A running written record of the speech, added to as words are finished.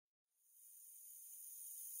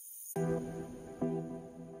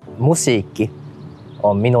Musiikki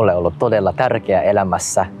on minulle ollut todella tärkeä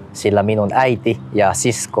elämässä, sillä minun äiti ja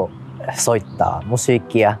sisko soittaa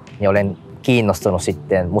musiikkia ja olen kiinnostunut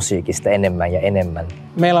sitten musiikista enemmän ja enemmän.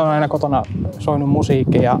 Meillä on aina kotona soinut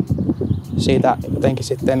musiikkia ja siitä jotenkin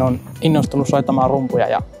sitten on innostunut soittamaan rumpuja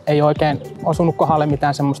ja ei oikein osunut kohdalle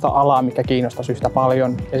mitään semmoista alaa, mikä kiinnostaisi yhtä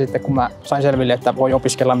paljon. Ja sitten kun mä sain selville, että voi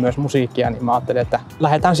opiskella myös musiikkia, niin mä ajattelin, että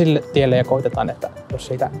lähdetään sille tielle ja koitetaan, että jos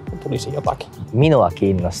siitä tulisi jotakin. Minua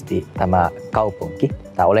kiinnosti tämä kaupunki.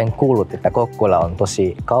 Olen kuullut, että Kokkola on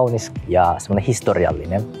tosi kaunis ja semmoinen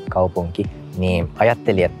historiallinen kaupunki, niin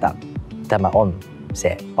ajattelin, että tämä on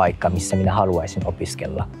se paikka, missä minä haluaisin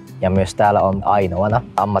opiskella. Ja myös täällä on ainoana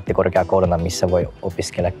ammattikorkeakouluna, missä voi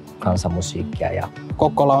opiskella kansanmusiikkia.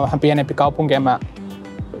 Kokkola on vähän pienempi kaupunki ja mä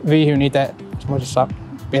viihdyn itse semmoisessa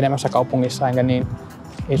pienemmässä kaupungissa enkä niin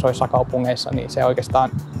isoissa kaupungeissa, niin se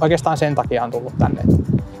oikeastaan sen takia on tullut tänne.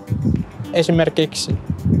 Esimerkiksi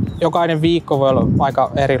jokainen viikko voi olla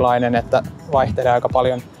aika erilainen, että vaihtelee aika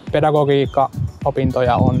paljon.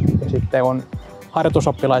 Pedagogiikka-opintoja on ja sitten on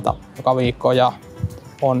harjoitusoppilaita joka viikko ja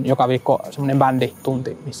on joka viikko semmoinen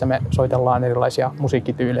bänditunti, missä me soitellaan erilaisia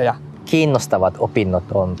musiikkityylejä. Kiinnostavat opinnot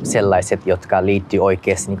on sellaiset, jotka liittyy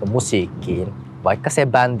oikeasti musiikkiin. Vaikka se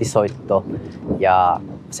bändisoitto ja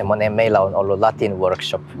semmoinen meillä on ollut Latin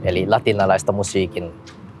workshop, eli latinalaista musiikin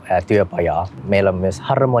työpajaa. Meillä on myös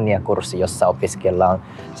harmoniakurssi, jossa opiskellaan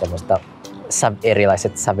semmoista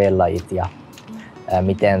erilaiset sävellajit ja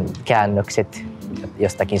miten käännökset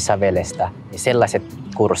jostakin sävelestä. Sellaiset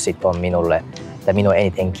kurssit on minulle, että minua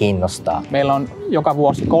eniten kiinnostaa. Meillä on joka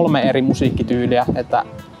vuosi 3 eri musiikkityyliä, että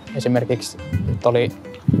esimerkiksi nyt oli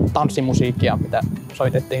tanssimusiikkia, mitä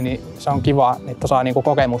soitettiin, niin se on kiva, että saa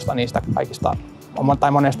kokemusta niistä kaikista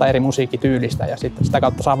tai monesta eri musiikkityylistä ja sitten sitä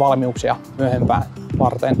kautta saa valmiuksia myöhempään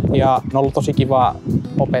varten. Ja on ollut tosi kiva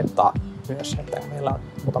opettaa myös, että meillä on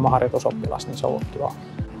muutama harjoitusoppilas, niin se on ollut kiva.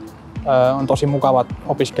 On tosi mukavat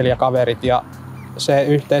opiskelijakaverit ja se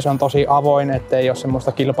yhteisö on tosi avoin, ettei ole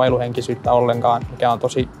semmoista kilpailuhenkisyyttä ollenkaan, mikä on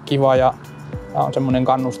tosi kiva ja on semmoinen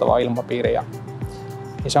kannustava ilmapiiri ja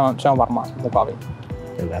se on varmaan mukavin.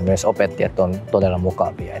 Kyllä, myös opettajat on todella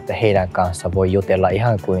mukavia, että heidän kanssa voi jutella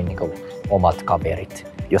ihan kuin omat kaverit.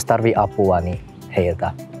 Jos tarvii apua, niin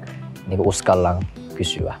heiltä uskallan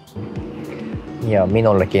kysyä. Ja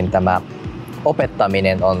minullekin tämä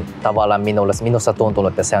opettaminen on tavallaan minusta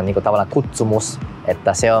tuntunut, että se on tavallaan kutsumus,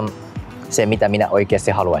 että se on se, mitä minä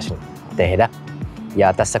oikeasti haluaisin tehdä.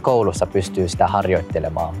 Ja tässä koulussa pystyy sitä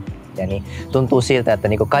harjoittelemaan. Ja niin tuntuu siltä, että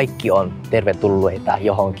kaikki on tervetulleita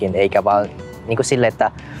johonkin, eikä vaan sille,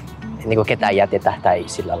 että ketään jätetä tai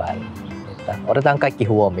sillä lailla. Että otetaan kaikki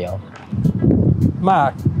huomioon.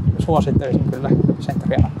 Mä suosittelisin kyllä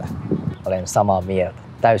Centria-ammattia. Olen samaa mieltä,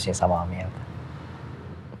 täysin samaa mieltä.